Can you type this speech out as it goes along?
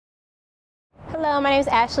Hello, my name is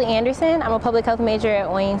Ashley Anderson. I'm a public health major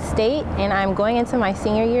at Wayne State, and I'm going into my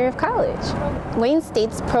senior year of college. Wayne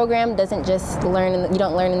State's program doesn't just you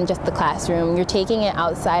don't learn in just the classroom. You're taking it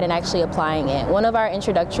outside and actually applying it. One of our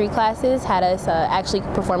introductory classes had us actually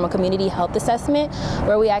perform a community health assessment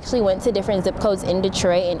where we actually went to different zip codes in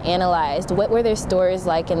Detroit and analyzed what were their stores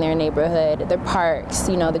like in their neighborhood, their parks,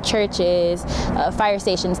 the churches, fire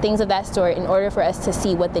stations, things of that sort, in order for us to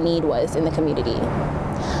see what the need was in the community.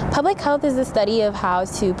 Public health is the study of how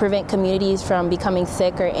to prevent communities from becoming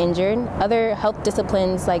sick or injured. Other health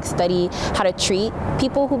disciplines study how to treat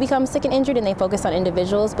people who become sick and injured, and they focus on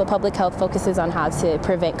individuals, but public health focuses on how to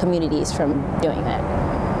prevent communities from doing that.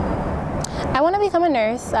 I want to become a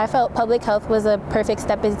nurse. I felt public health was a perfect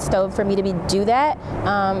stepping stone for me to do that.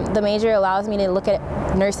 The major allows me to look at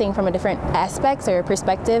nursing from a different aspect or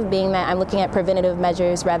perspective, being that I'm looking at preventative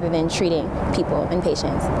measures rather than treating people and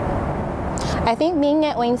patients. I think being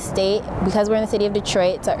at Wayne State, because we're in the city of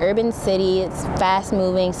Detroit, it's an urban city, it's fast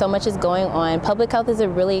moving, so much is going on. Public health is a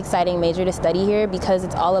really exciting major to study here because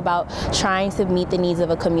it's all about trying to meet the needs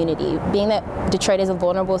of a community. Being that Detroit is a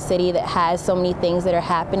vulnerable city that has so many things that are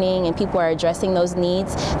happening and people are addressing those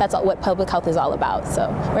needs, that's what public health is all about. So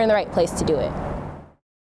we're in the right place to do it.